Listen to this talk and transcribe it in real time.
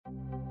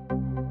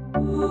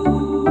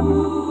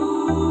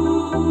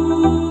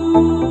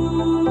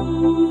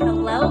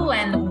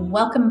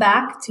welcome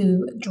back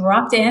to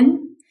Dropped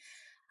In.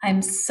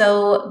 I'm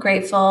so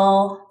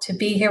grateful to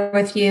be here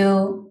with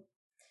you.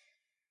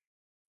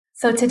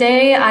 So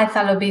today I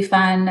thought it would be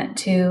fun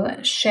to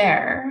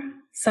share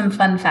some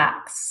fun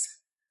facts.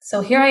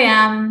 So here I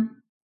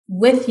am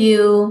with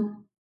you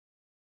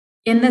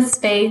in this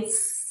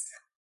space,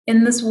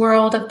 in this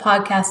world of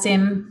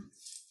podcasting,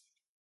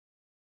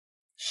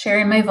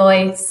 sharing my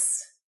voice,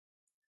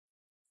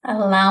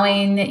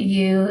 allowing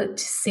you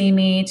to see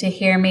me, to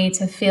hear me,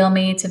 to feel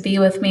me, to be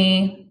with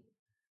me.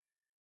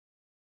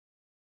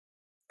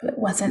 But it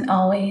wasn't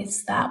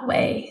always that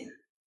way.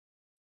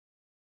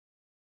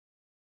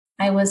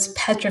 I was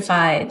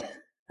petrified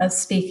of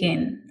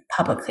speaking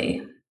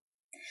publicly.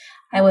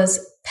 I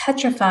was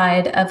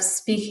petrified of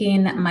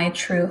speaking my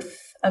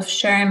truth, of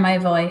sharing my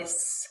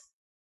voice.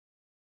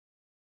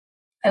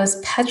 I was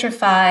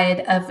petrified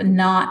of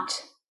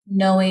not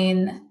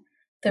knowing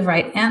the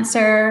right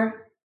answer,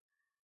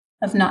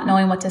 of not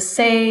knowing what to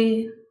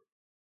say.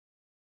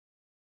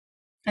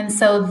 And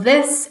so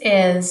this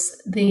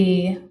is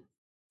the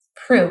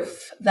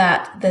proof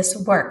that this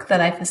work that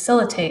I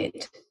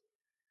facilitate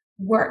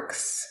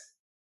works.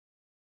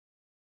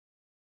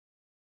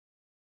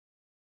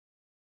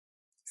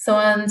 So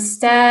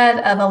instead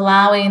of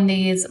allowing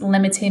these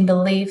limiting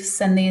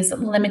beliefs and these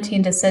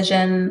limiting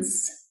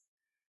decisions,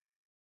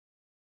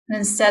 and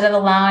instead of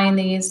allowing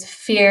these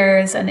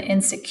fears and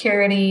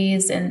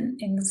insecurities and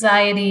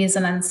anxieties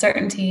and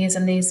uncertainties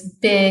and these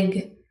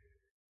big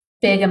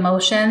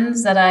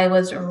emotions that I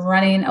was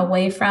running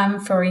away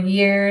from for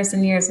years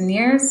and years and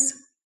years,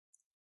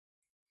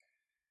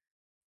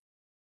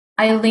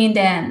 I leaned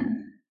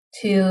in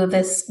to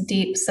this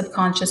deep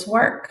subconscious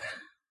work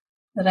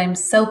that I'm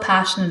so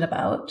passionate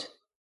about.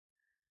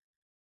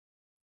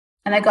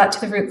 And I got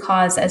to the root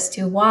cause as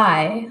to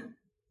why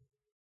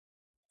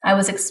I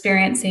was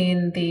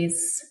experiencing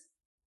these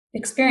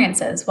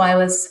experiences, why I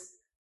was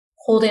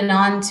holding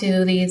on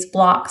to these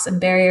blocks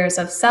and barriers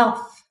of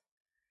self.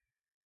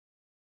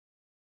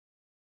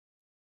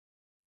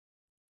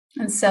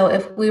 And so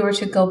if we were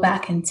to go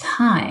back in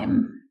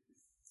time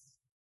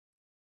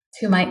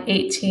to my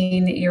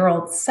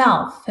 18-year-old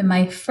self in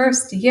my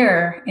first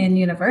year in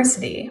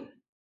university,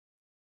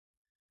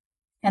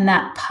 and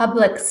that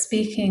public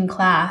speaking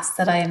class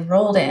that I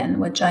enrolled in,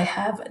 which I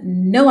have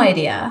no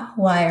idea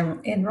why I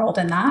enrolled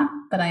in that,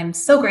 but I'm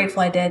so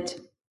grateful I did.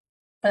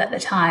 But at the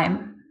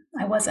time,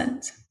 I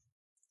wasn't.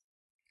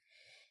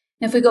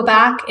 And if we go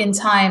back in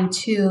time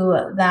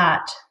to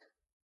that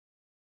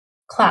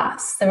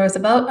class, there was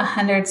about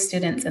 100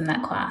 students in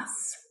that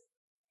class.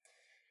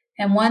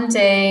 And one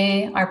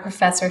day, our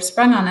professor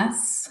sprung on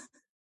us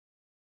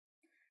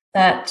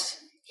that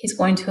he's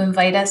going to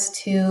invite us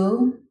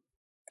to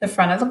the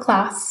front of the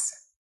class,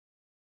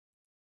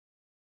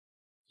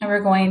 and we're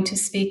going to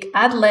speak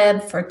ad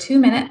lib for 2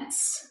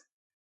 minutes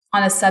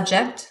on a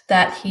subject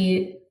that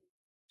he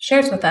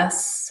shares with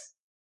us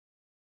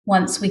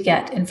once we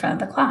get in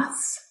front of the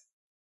class.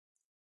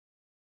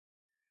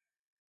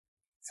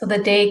 So the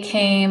day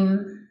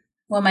came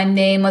when my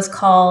name was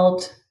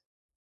called,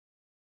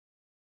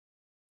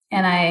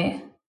 and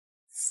I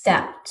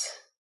stepped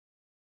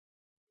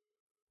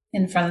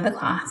in front of the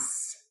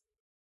class.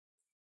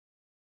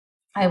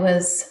 I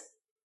was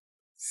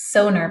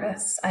so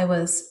nervous. I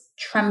was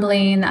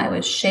trembling. I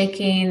was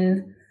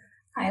shaking.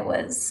 I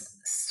was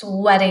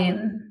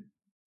sweating.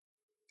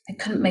 I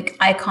couldn't make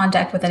eye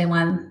contact with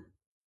anyone.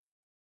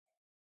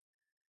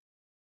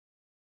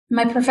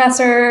 My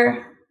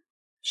professor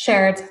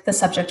shared the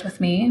subject with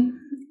me,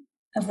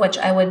 of which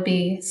I would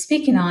be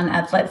speaking on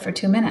ad lib for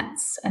 2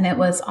 minutes, and it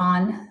was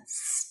on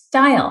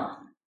style.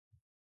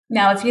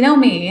 Now, if you know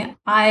me,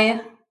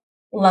 I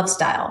love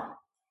style.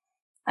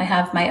 I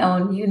have my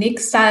own unique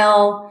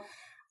style.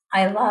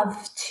 I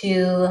love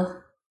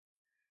to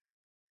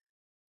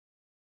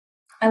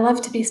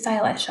be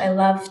stylish. I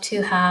love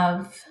to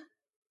have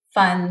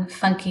fun,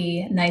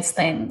 funky, nice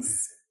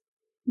things.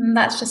 And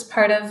that's just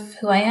part of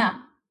who I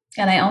am,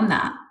 and I own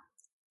that.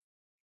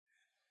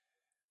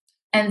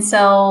 And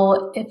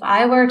so if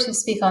I were to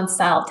speak on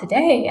style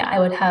today, I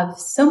would have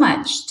so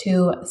much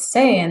to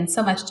say and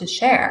so much to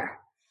share.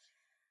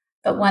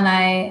 But when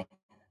I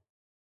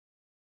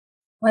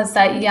was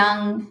that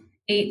young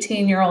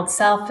 18-year-old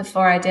self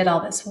before I did all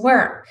this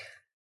work,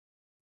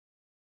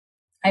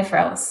 I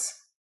froze.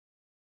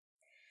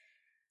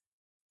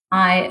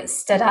 I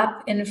stood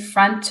up in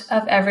front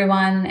of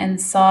everyone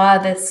and saw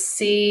this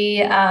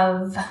sea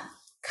of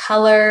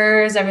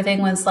colors.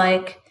 Everything was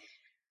like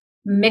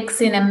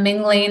mixing and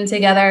mingling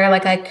together.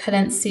 Like I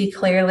couldn't see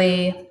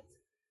clearly.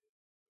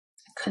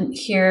 I couldn't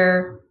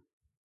hear.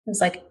 It was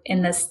like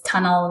in this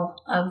tunnel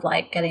of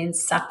like getting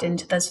sucked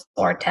into this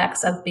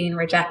vortex of being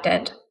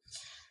rejected.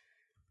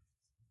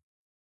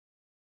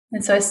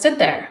 And so I stood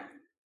there.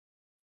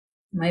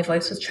 My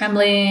voice was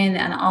trembling,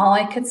 and all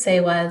I could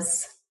say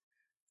was,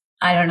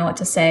 I don't know what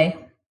to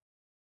say.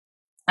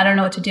 I don't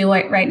know what to do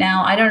right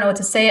now. I don't know what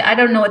to say. I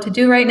don't know what to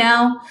do right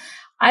now.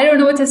 I don't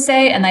know what to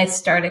say. And I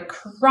started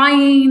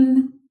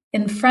crying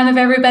in front of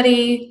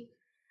everybody.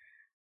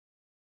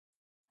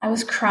 I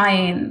was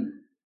crying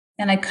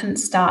and I couldn't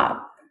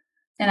stop.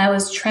 And I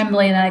was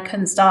trembling and I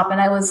couldn't stop.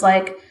 And I was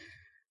like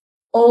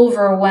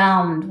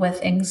overwhelmed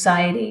with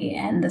anxiety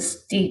and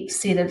this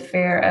deep-seated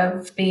fear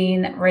of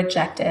being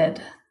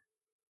rejected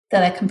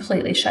that I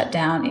completely shut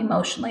down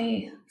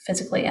emotionally,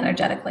 physically,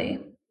 energetically.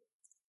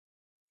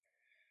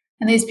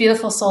 And these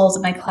beautiful souls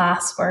in my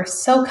class were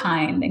so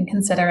kind and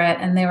considerate,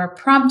 and they were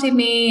prompting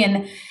me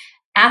and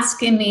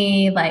asking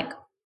me, like,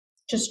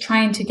 just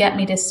trying to get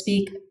me to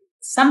speak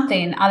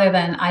something other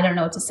than, I don't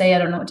know what to say, I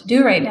don't know what to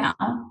do right now.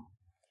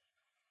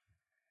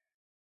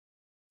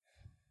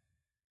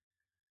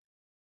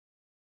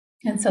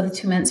 And so the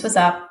 2 minutes was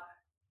up.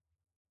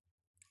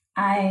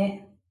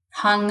 I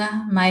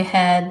hung my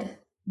head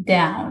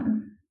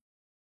down,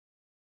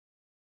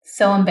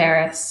 so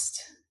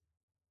embarrassed,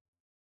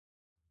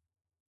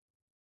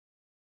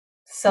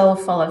 so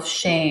full of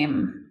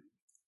shame,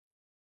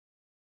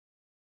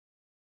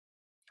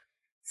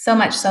 so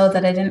much so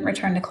that I didn't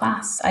return to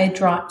class. I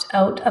dropped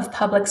out of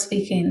public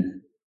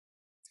speaking.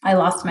 I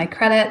lost my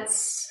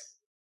credits.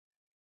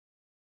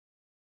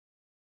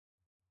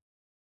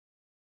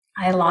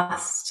 I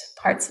lost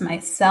parts of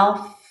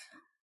myself.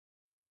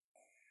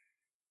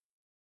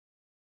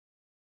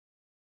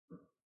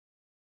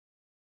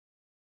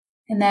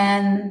 And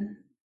then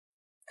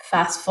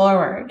fast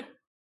forward.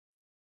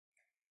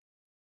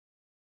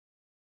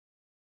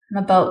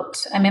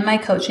 I'm in my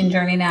coaching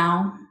journey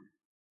now.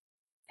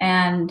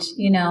 And,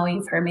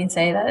 you've heard me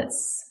say that it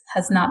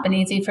has not been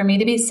easy for me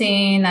to be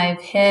seen.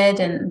 I've hid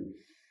and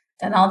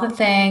done all the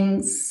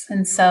things.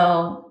 And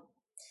so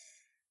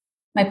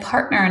my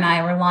partner and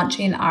I were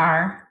launching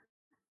our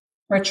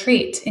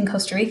retreat in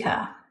Costa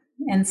Rica.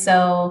 And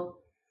so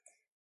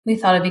we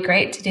thought it'd be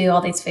great to do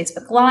all these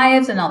Facebook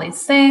Lives and all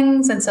these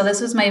things. And so this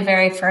was my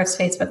very first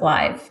Facebook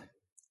Live.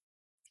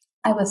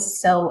 I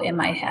was so in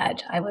my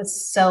head. I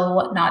was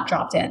so not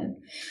dropped in.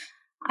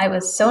 I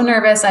was so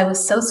nervous. I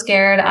was so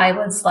scared. I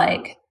was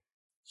like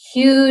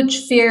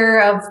huge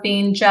fear of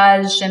being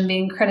judged and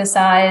being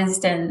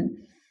criticized and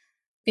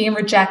being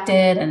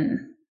rejected and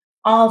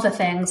all the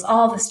things,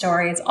 all the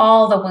stories,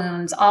 all the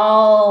wounds,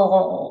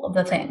 all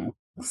the things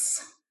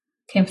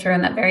came through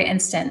in that very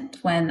instant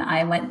when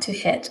I went to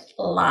hit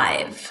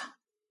live.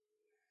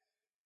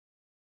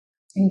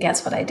 And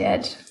guess what I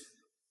did?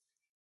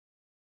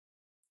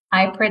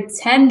 I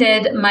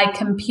pretended my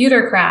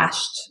computer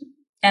crashed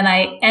and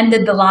I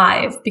ended the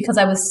live because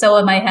I was so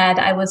in my head.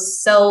 I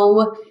was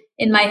so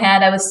in my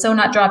head. I was so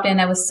not dropped in.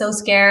 I was so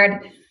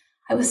scared.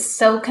 I was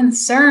so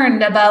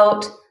concerned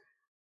about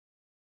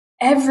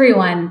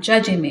everyone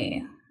judging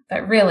me.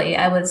 But really,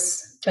 I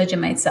was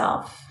judging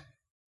myself.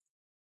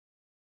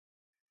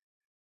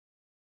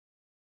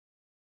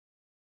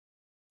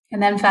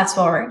 And then fast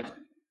forward,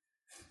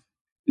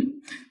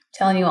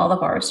 telling you all the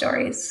horror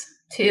stories,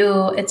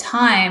 to a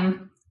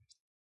time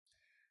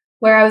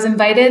where I was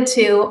invited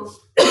to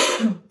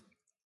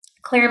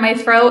clear my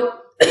throat,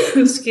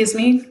 excuse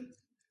me,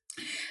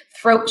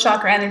 throat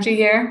chakra energy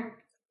here.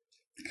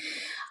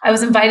 I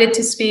was invited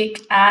to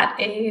speak at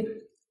a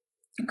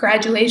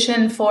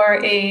graduation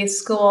for a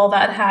school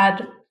that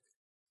had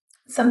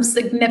some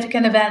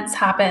significant events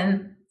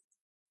happen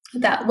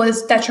that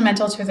was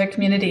detrimental to their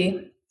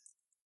community.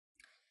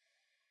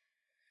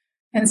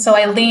 And so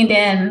I leaned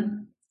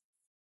in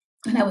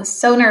and I was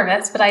so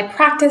nervous, but I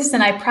practiced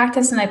and I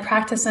practiced and I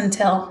practiced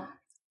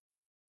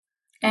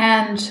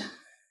and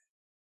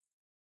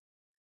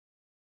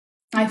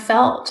I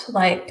felt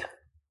like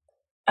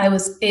I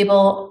was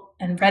able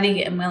and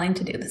ready and willing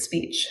to do the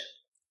speech.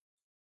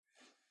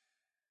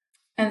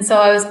 And so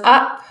I was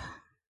up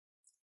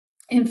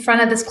in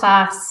front of this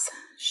class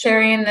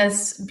sharing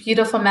this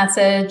beautiful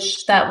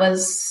message that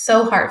was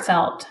so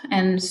heartfelt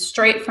and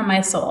straight from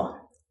my soul.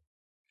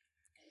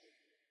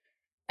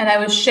 And I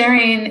was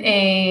sharing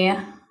a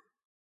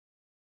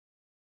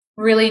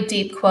really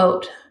deep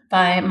quote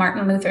by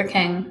Martin Luther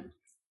King.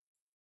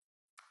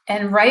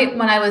 And right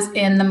when I was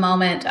in the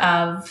moment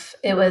of,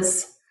 it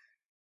was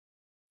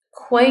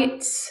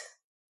quite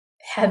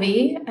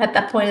heavy at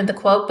that point of the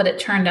quote, but it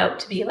turned out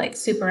to be like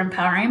super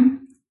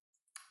empowering.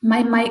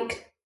 My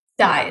mic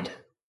died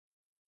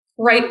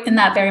right in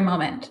that very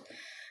moment.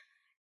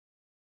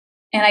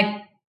 And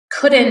I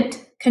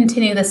couldn't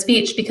continue the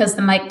speech because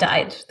the mic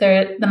died.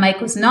 The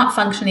mic was not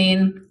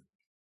functioning.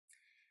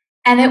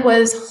 And it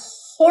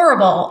was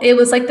horrible. It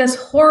was like this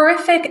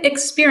horrific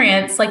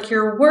experience, like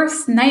your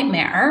worst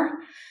nightmare.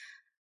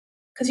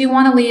 Because I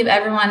want to leave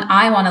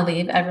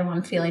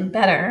everyone feeling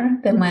better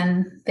than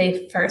when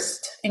they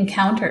first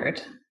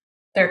encountered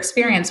their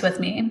experience with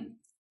me.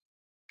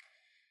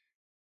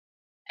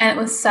 And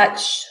it was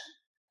such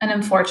an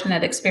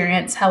unfortunate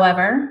experience.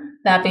 However,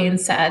 that being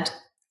said,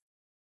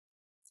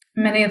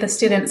 many of the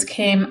students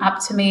came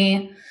up to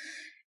me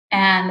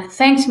and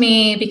thanked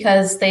me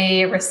because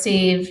they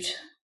received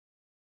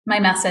my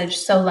message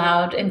so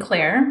loud and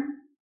clear.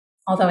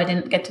 Although I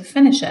didn't get to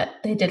finish it,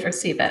 they did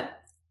receive it.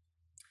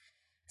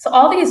 So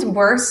all these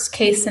worst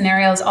case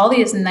scenarios, all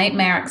these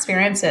nightmare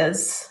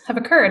experiences have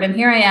occurred. And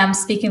here I am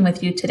speaking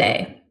with you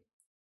today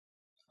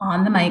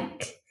on the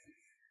mic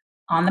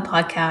on the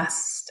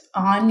podcast,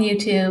 on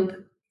YouTube.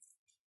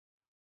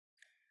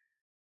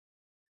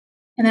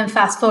 And then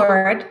fast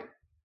forward.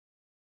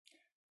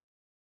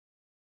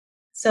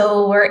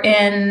 So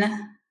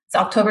it's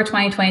October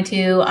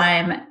 2022.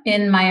 I'm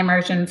in my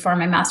immersion for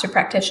my master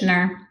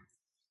practitioner.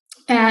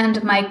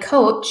 And my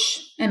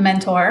coach and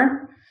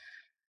mentor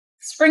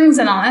springs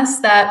in on us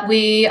that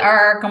we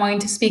are going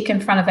to speak in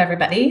front of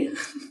everybody,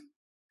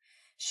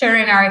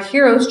 sharing our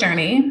hero's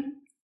journey.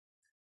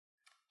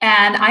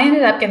 And I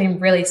ended up getting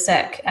really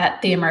sick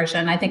at the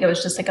immersion. I think it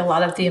was just like a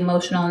lot of the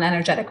emotional and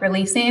energetic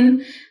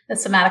releasing, the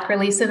somatic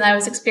releasing that I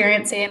was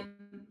experiencing.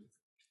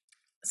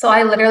 So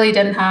I literally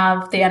didn't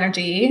have the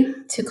energy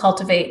to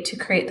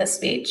create this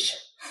speech.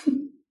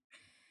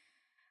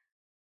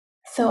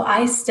 So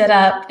I stood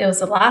up, it was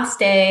the last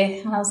day,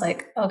 and I was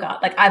like, oh God,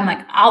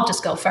 I'll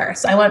just go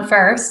first. I went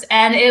first,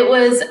 and it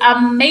was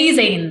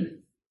amazing.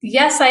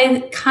 Yes, I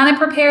kind of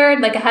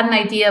prepared, I had an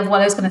idea of what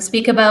I was going to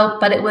speak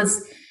about, but it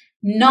was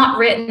not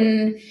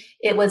written.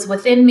 It was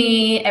within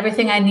me.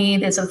 Everything I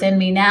need is within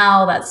me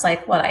now. That's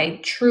what I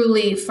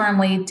truly,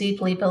 firmly,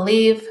 deeply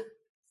believe.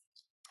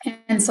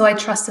 And so I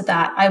trusted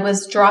that. I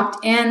was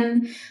dropped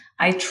in,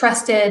 I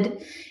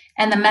trusted,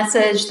 and the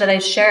message that I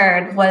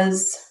shared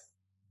was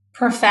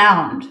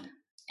profound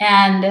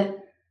and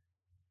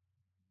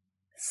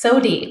so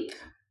deep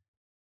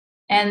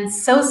and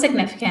so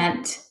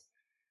significant.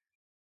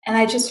 And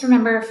I just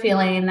remember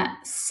feeling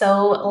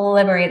so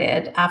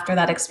liberated after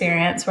that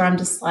experience where I'm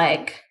just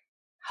I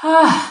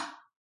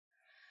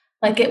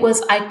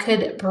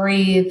could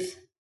breathe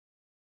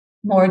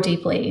more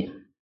deeply.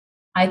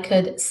 I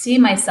could see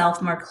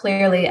myself more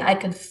clearly. I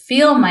could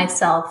feel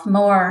myself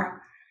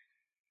more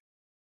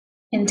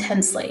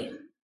intensely.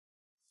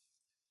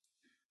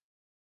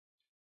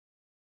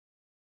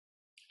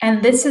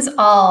 And this is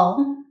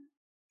all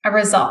a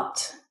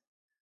result.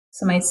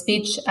 So my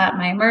speech at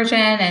my immersion,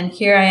 and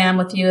here I am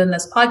with you in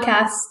this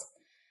podcast.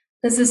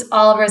 This is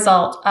all a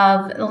result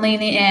of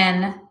leaning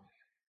in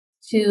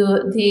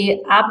to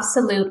the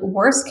absolute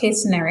worst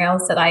case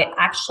scenarios that I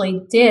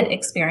actually did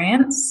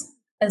experience,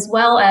 as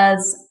well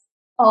as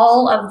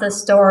all of the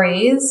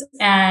stories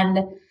and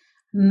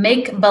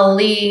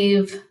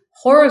make-believe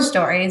horror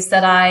stories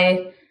that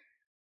I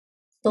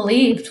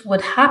believed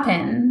would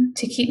happen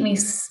to keep me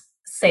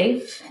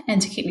safe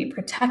and to keep me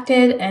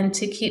protected and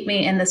to keep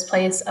me in this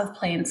place of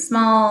playing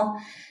small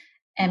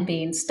and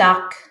being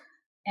stuck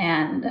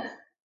and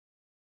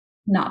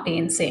not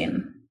being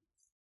seen.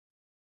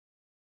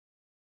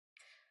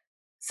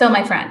 So,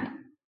 my friend,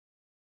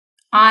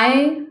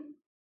 I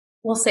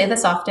will say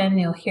this often.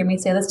 You'll hear me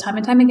say this time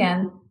and time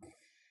again.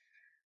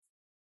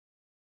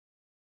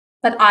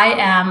 But I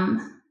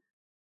am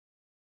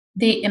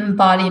the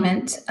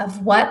embodiment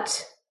of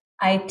what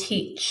I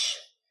teach.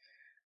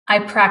 I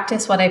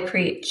practice what I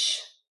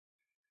preach.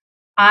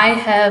 I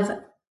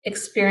have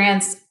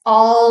experienced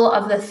all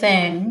of the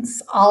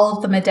things, all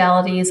of the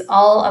modalities,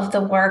 all of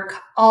the work,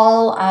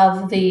 all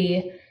of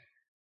the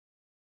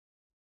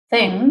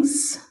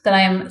things that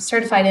I'm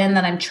certified in,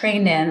 that I'm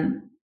trained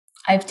in.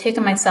 I've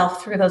taken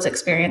myself through those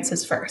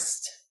experiences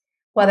first,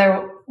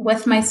 whether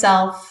with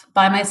myself,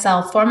 by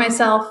myself, for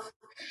myself,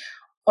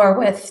 or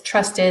with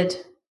trusted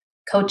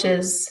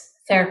coaches,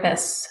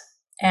 therapists,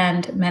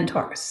 and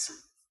mentors.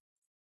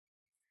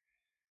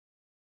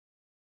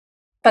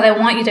 But I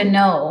want you to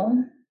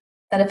know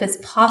that if it's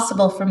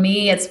possible for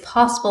me, it's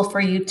possible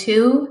for you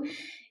too.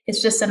 It's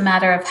just a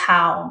matter of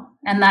how.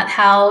 And that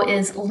how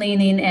is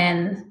leaning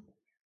in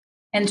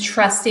and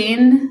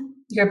trusting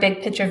your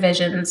big picture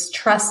visions,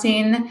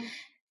 trusting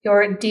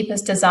your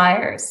deepest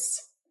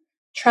desires,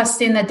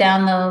 trusting the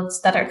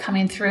downloads that are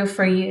coming through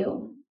for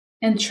you,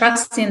 and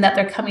trusting that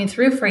they're coming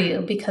through for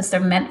you because they're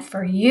meant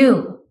for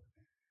you.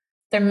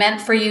 They're meant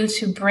for you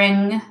to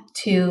bring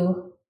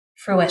to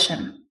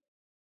fruition.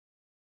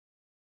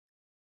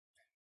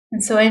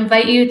 And so I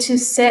invite you to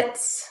sit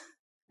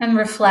and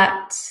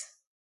reflect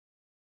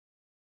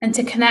and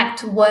to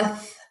connect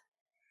with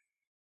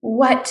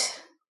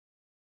what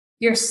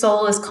your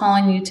soul is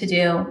calling you to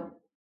do.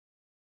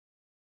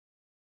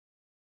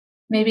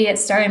 Maybe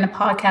it's starting a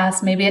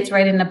podcast, maybe it's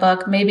writing a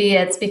book, maybe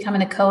it's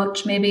becoming a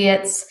coach, maybe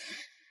it's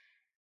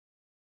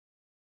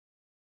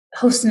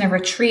hosting a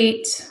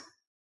retreat,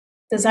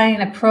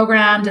 designing a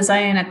program,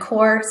 designing a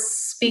course,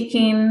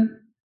 speaking.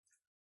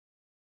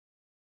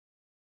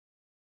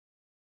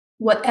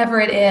 Whatever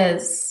it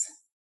is,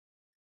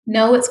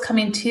 know it's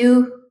coming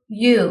to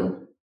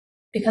you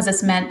because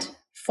it's meant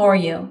for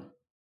you.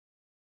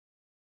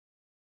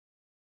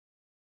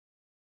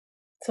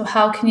 So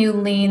how can you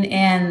lean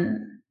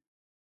in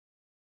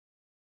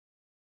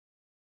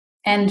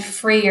and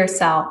free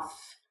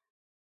yourself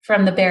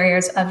from the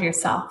barriers of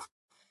yourself?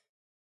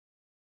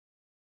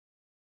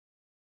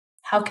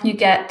 How can you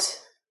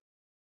get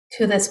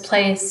to this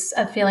place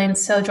of feeling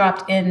so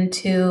dropped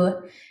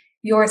into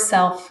your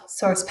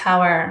self-source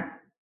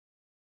power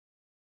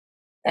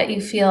that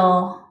you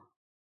feel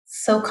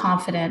so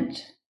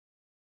confident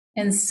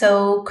and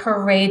so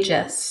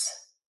courageous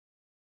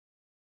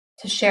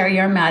to share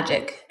your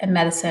magic and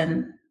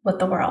medicine with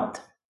the world?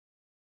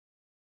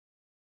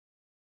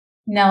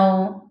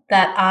 Know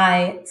that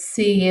I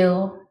see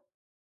you,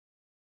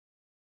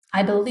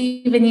 I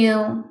believe in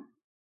you,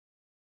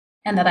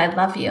 and that I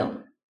love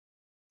you.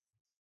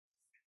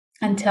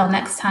 Until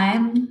next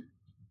time,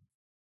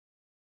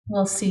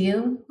 we'll see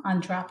you on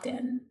Dropped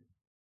In.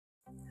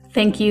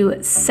 Thank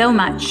you so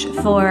much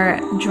for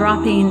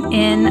dropping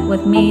in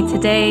with me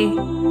today.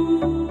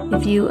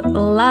 If you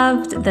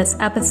loved this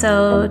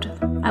episode,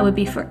 I would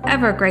be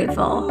forever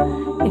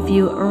grateful if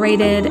you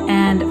rated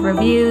and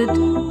reviewed.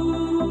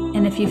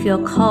 And if you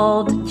feel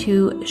called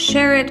to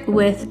share it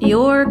with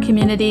your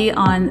community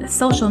on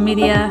social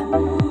media,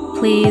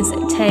 please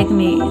tag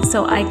me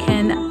so I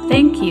can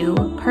thank you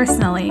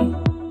personally.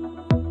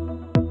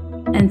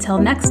 Until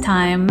next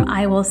time,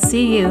 I will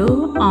see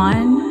you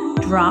on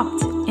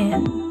Dropped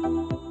In.